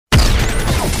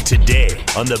Today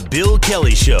on The Bill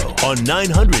Kelly Show on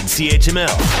 900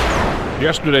 CHML.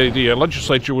 Yesterday, the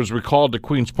legislature was recalled to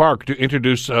Queen's Park to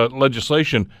introduce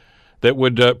legislation that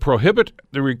would prohibit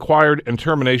the required and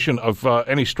termination of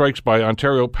any strikes by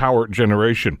Ontario Power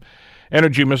Generation.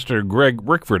 Energy Minister Greg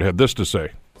Rickford had this to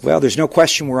say. Well, there's no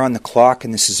question we're on the clock,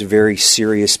 and this is a very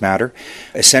serious matter.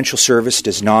 Essential service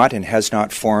does not and has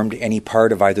not formed any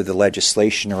part of either the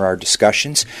legislation or our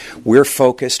discussions. We're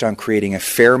focused on creating a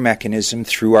fair mechanism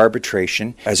through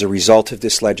arbitration as a result of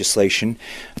this legislation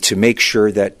to make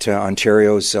sure that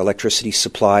Ontario's electricity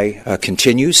supply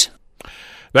continues.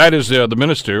 That is the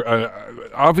minister.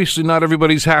 Obviously, not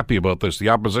everybody's happy about this. The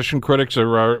opposition critics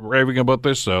are raving about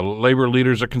this. Labour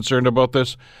leaders are concerned about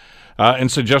this.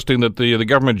 And suggesting that the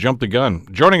government jumped the gun.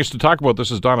 Joining us to talk about this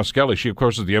is Donna Skelly. She, of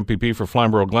course, is the MPP for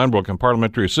Flamborough Glanbrook and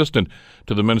Parliamentary Assistant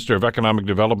to the Minister of Economic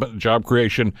Development, Job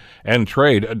Creation and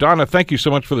Trade. Donna, thank you so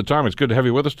much for the time. It's good to have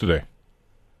you with us today.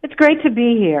 It's great to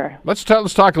be here. Let's talk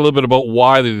a little bit about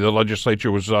why the legislature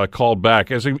was called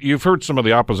back. As you've heard some of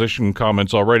the opposition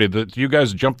comments already, that you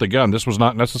guys jumped the gun. This was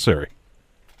not necessary.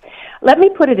 Let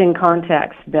me put it in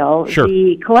context, Bill. Sure.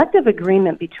 The collective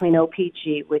agreement between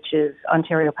OPG, which is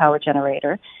Ontario Power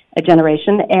Generation,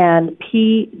 and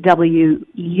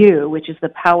PWU, which is the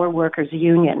Power Workers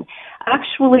Union,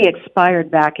 actually expired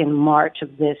back in March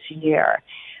of this year.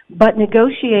 But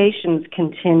negotiations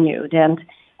continued, and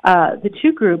the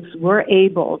two groups were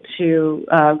able to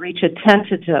reach a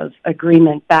tentative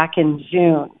agreement back in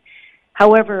June.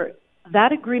 However,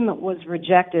 that agreement was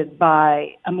rejected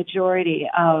by a majority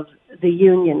of the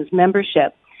union's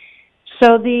membership.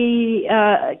 So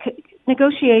the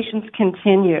negotiations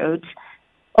continued.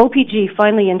 OPG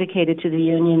finally indicated to the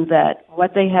union that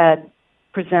what they had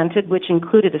presented, which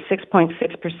included a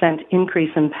 6.6%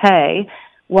 increase in pay,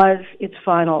 was its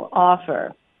final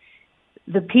offer.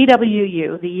 The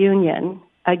PWU, the union,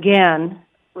 again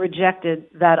rejected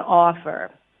that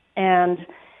offer. And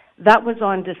that was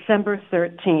on December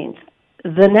 13th.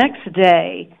 The next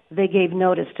day, they gave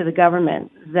notice to the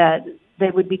government that they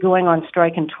would be going on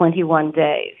strike in 21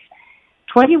 days.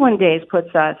 21 days puts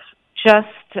us just,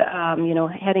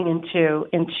 heading into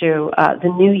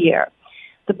the new year.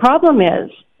 The problem is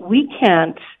we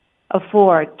can't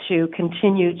afford to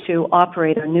continue to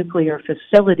operate our nuclear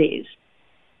facilities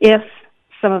if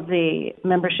some of the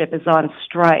membership is on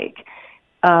strike.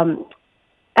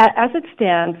 As it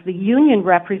stands, the union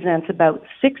represents about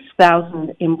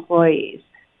 6,000 employees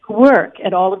who work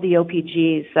at all of the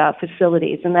OPG's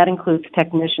facilities, and that includes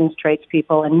technicians,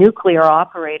 tradespeople, and nuclear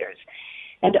operators.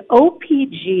 And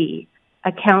OPG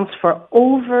accounts for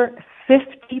over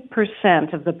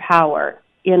 50% of the power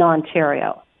in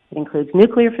Ontario. It includes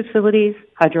nuclear facilities,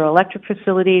 hydroelectric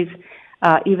facilities,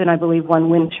 even, I believe, one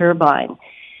wind turbine.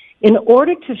 In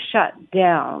order to shut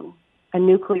down a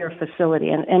nuclear facility,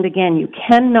 and again, you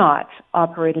cannot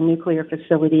operate a nuclear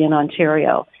facility in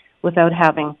Ontario without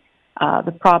having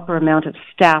the proper amount of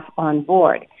staff on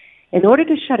board. In order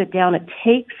to shut it down, it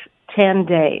takes 10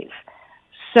 days.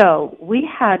 So we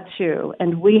had to,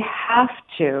 and we have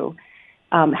to,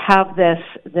 have this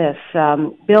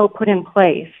bill put in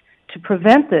place to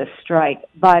prevent this strike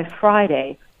by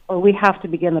Friday, or we have to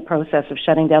begin the process of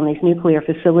shutting down these nuclear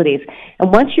facilities.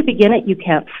 And once you begin it, you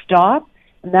can't stop.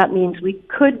 And that means we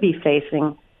could be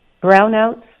facing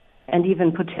brownouts and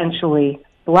even potentially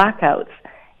blackouts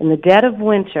in the dead of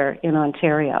winter in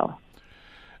Ontario.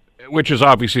 Which is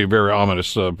obviously a very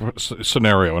ominous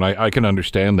scenario, and I can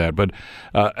understand that. But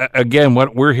again,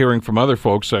 what we're hearing from other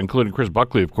folks, including Chris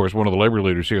Buckley, of course, one of the Labour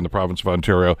leaders here in the province of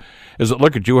Ontario, is that,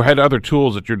 look, you had other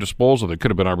tools at your disposal. There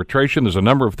could have been arbitration. There's a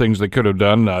number of things they could have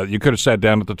done. You could have sat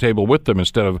down at the table with them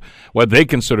instead of what they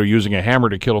consider using a hammer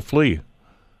to kill a flea.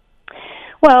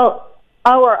 Well,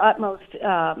 our utmost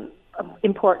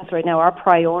importance right now, our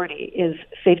priority is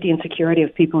safety and security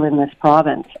of people in this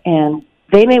province. And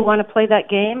they may want to play that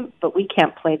game, but we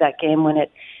can't play that game when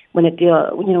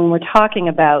we're talking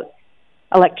about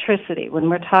electricity, when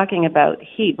we're talking about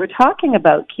heat, we're talking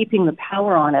about keeping the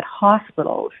power on at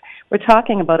hospitals. We're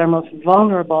talking about our most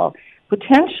vulnerable,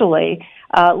 potentially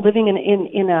living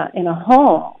in a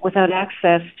home without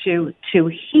access to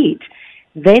heat.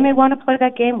 They may want to play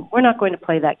that game. We're not going to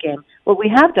play that game. What we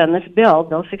have done, this bill,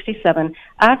 Bill 67,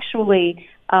 actually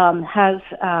has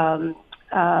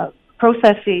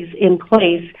processes in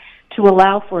place to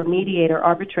allow for a mediator,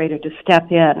 arbitrator to step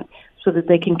in so that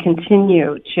they can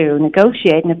continue to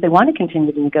negotiate. And if they want to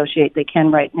continue to negotiate, they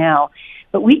can right now.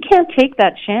 But we can't take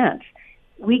that chance.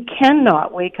 We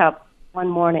cannot wake up one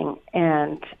morning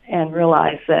and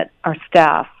realize that our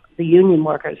staff, the union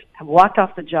workers, have walked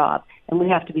off the job and we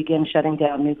have to begin shutting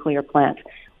down nuclear plants.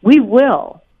 We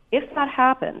will If that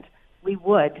happened, we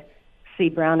would see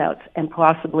brownouts and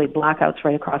possibly blackouts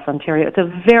right across Ontario. It's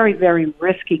a very, very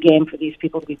risky game for these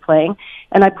people to be playing.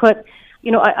 And I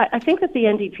think that the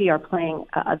NDP are playing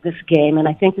this game, and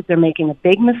I think that they're making a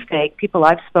big mistake. People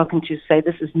I've spoken to say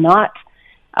this is not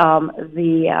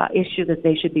the issue that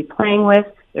they should be playing with.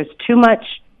 There's too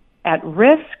much at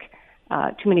risk,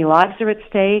 too many lives are at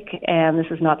stake, and this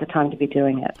is not the time to be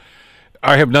doing it.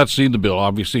 I have not seen the bill.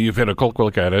 Obviously, you've had a quick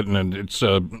look at it, and it's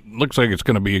looks like it's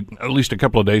going to be at least a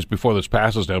couple of days before this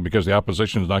passes now, because the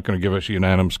opposition is not going to give us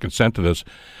unanimous consent to this.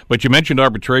 But you mentioned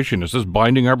arbitration. Is this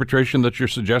binding arbitration that you're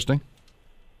suggesting?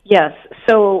 Yes.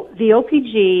 So the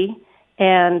OPG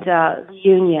and the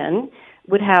union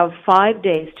would have 5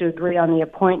 days to agree on the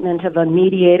appointment of a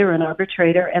mediator, an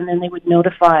arbitrator, and then they would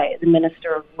notify the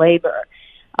Minister of Labour.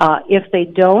 If they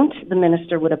don't, the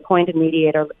minister would appoint a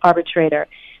mediator, arbitrator.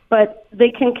 But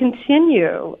they can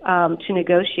continue to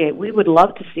negotiate. We would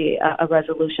love to see a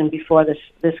resolution before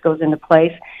this goes into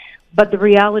place. But the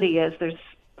reality is there's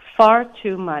far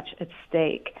too much at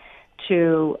stake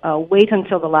to wait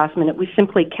until the last minute. We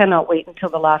simply cannot wait until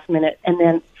the last minute and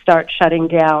then start shutting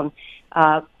down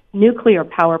nuclear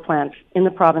power plants in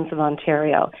the province of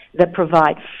Ontario that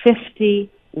provide 51%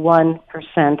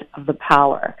 of the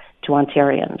power to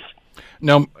Ontarians.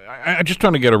 Now, I'm just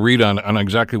trying to get a read on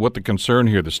exactly what the concern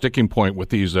here, the sticking point with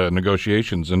these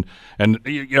negotiations. And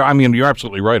I mean, you're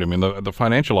absolutely right. I mean, the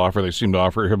financial offer they seem to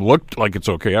offer have looked like it's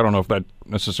okay. I don't know if that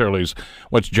necessarily is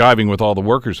what's jiving with all the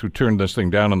workers who turned this thing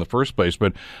down in the first place.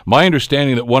 But my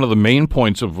understanding that one of the main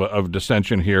points of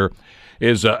dissension here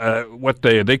is what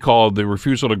they call the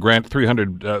refusal to grant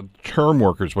 300 term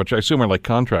workers, which I assume are like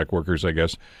contract workers, I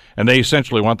guess. And they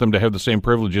essentially want them to have the same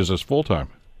privileges as full-time.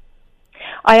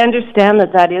 I understand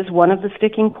that is one of the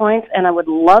sticking points, and I would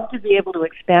love to be able to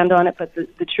expand on it, but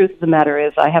the truth of the matter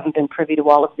is I haven't been privy to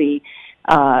all of the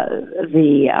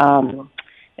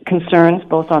concerns,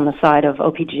 both on the side of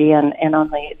OPG and on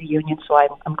the union, so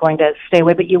I'm going to stay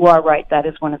away. But you are right, that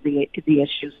is one of the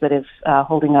issues that is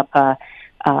holding up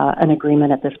an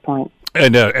agreement at this point.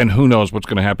 And who knows what's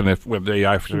going to happen if they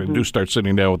do start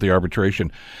sitting down with the arbitration.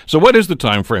 So what is the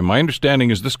time frame? My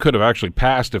understanding is this could have actually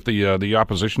passed if the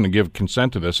opposition to give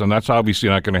consent to this, and that's obviously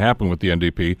not going to happen with the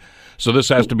NDP. So this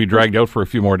has to be dragged out for a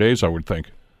few more days, I would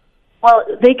think. Well,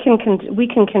 we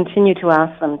can continue to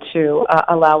ask them to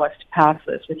allow us to pass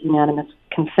this with unanimous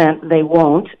consent. They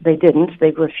won't. They didn't.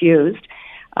 They've refused.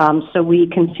 So we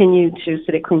continue to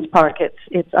sit at Queen's Park.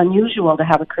 It's unusual to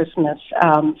have a Christmas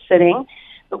sitting,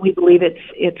 but we believe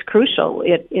it's crucial.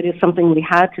 It is something we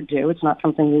had to do. It's not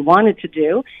something we wanted to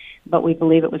do, but we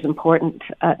believe it was important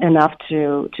enough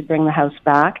to bring the House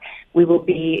back. We will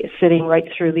be sitting right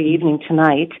through the evening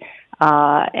tonight,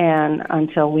 and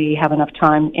until we have enough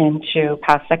time to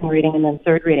pass second reading and then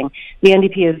third reading. The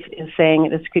NDP is saying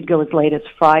this could go as late as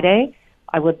Friday.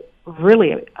 I would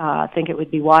really think it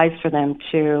would be wise for them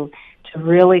to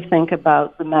really think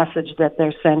about the message that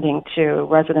they're sending to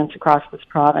residents across this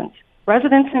province.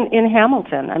 Residents in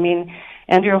Hamilton. I mean,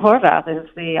 Andrea Horvath is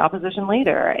the opposition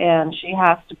leader, and she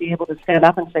has to be able to stand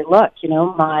up and say, look,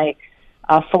 my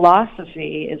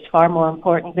philosophy is far more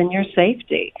important than your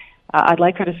safety. I'd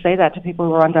like her to say that to people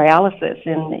who are on dialysis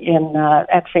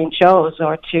at St. Joe's,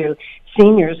 or to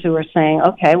seniors who are saying,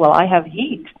 okay, well, I have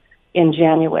heat in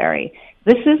January.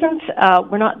 This isn't,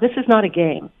 this is not a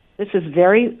game. This is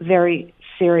very, very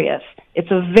serious. It's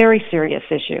a very serious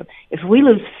issue. If we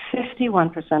lose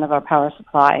 51% of our power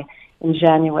supply in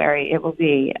January, it will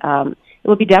be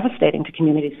devastating to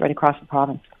communities right across the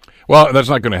province. Well, that's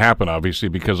not going to happen, obviously,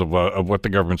 because of what the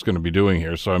government's going to be doing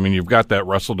here. So, I mean, you've got that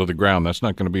wrestle to the ground. That's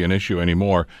not going to be an issue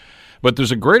anymore. But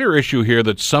there's a greater issue here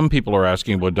that some people are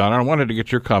asking about, Donna. I wanted to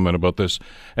get your comment about this,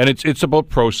 and it's about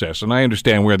process. And I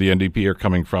understand where the NDP are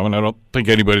coming from, and I don't think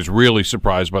anybody's really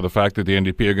surprised by the fact that the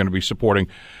NDP are going to be supporting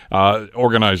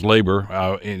organized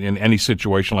labor in any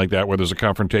situation like that where there's a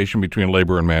confrontation between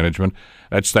labor and management.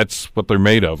 That's what they're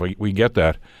made of. We get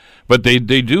that. But they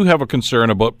do have a concern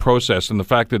about process and the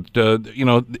fact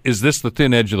that, is this the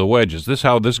thin edge of the wedge? Is this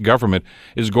how this government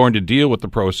is going to deal with the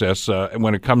process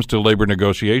when it comes to labor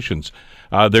negotiations?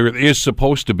 There is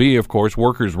supposed to be, of course,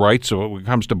 workers' rights when it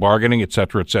comes to bargaining, et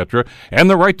cetera, and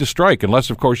the right to strike, unless,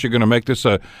 of course, you're going to make this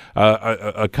a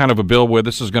kind of a bill where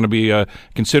this is going to be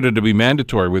considered to be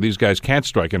mandatory, where these guys can't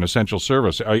strike in essential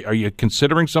service. Are you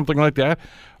considering something like that?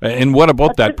 And what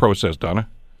about that process, Donna?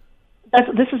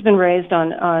 This has been raised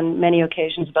on many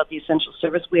occasions about the essential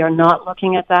service. We are not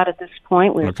looking at that at this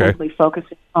point. We're simply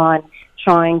focusing on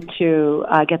trying to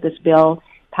get this bill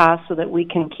passed so that we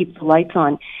can keep the lights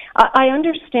on. I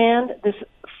understand this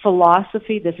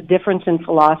philosophy, this difference in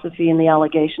philosophy and the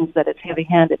allegations that it's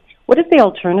heavy-handed. What is the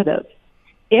alternative?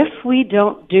 If we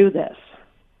don't do this,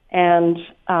 and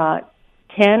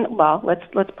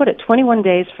let's put it 21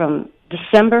 days from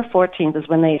December 14th is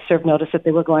when they served notice that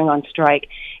they were going on strike.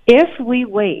 If we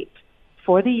wait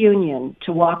for the union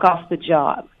to walk off the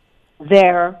job,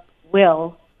 there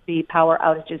will be power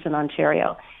outages in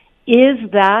Ontario. Is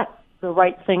that the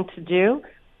right thing to do?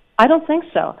 I don't think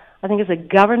so. I think as a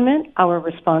government, our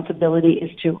responsibility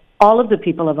is to all of the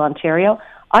people of Ontario.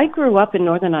 I grew up in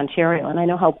Northern Ontario, and I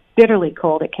know how bitterly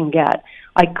cold it can get.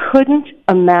 I couldn't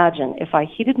imagine if I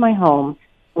heated my home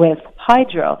with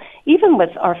hydro, even with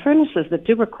our furnaces that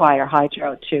do require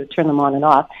hydro to turn them on and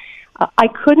off. I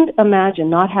couldn't imagine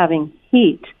not having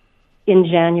heat in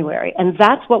January, and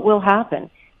that's what will happen.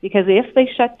 Because if they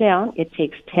shut down, it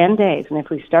takes 10 days, and if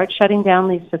we start shutting down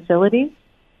these facilities,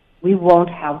 we won't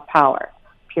have power,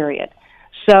 period.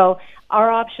 So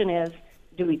our option is,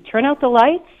 do we turn out the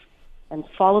lights and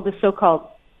follow the so-called,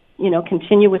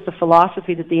 continue with the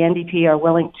philosophy that the NDP are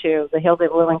willing to, the hill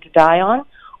they're willing to die on,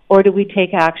 or do we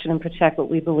take action and protect what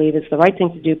we believe is the right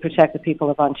thing to do, protect the people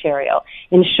of Ontario,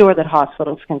 ensure that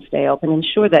hospitals can stay open,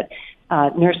 ensure that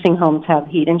nursing homes have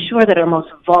heat, ensure that our most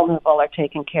vulnerable are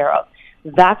taken care of?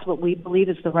 That's what we believe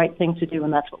is the right thing to do,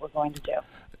 and that's what we're going to do.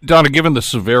 Donna, given the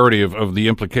severity of the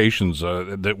implications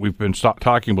that we've been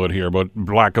talking about here, about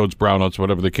blackouts, brownouts,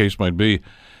 whatever the case might be,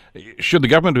 should the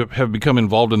government have become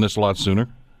involved in this a lot sooner?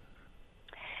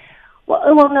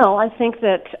 Well, no. I think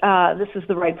that this is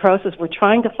the right process. We're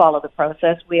trying to follow the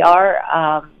process. We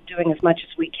are doing as much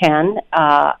as we can,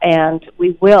 and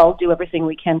we will do everything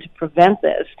we can to prevent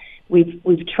this.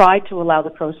 We've tried to allow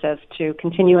the process to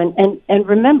continue, and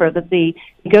remember that the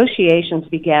negotiations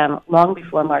began long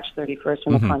before March 31st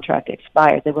when the contract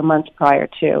expired. They were months prior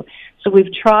to. So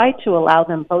we've tried to allow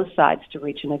them, both sides, to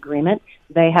reach an agreement.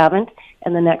 They haven't,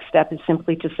 and the next step is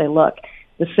simply to say, look,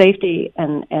 the safety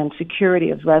and security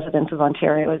of residents of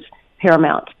Ontario is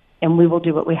paramount, and we will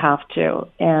do what we have to.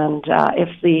 And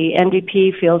if the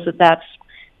NDP feels that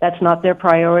that's not their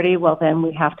priority, well, then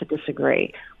we have to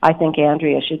disagree. I think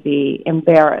Andrea should be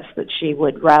embarrassed that she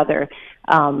would rather,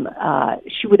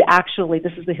 she would actually,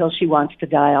 this is the hill she wants to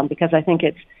die on, because I think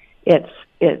it's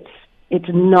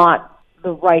not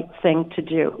the right thing to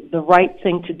do. The right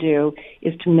thing to do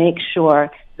is to make sure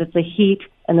that the heat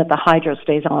and that the hydro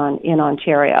stays on in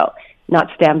Ontario, not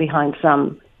stand behind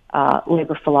some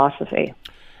Labour philosophy.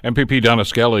 MPP Donna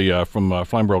Skelly from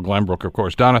Flamborough Glanbrook, of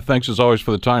course. Donna, thanks as always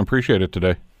for the time. Appreciate it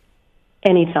today.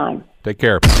 Anytime. Take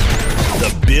care.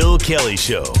 The Bill Kelly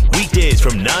Show, weekdays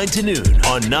from 9 to noon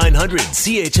on 900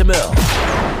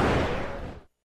 CHML.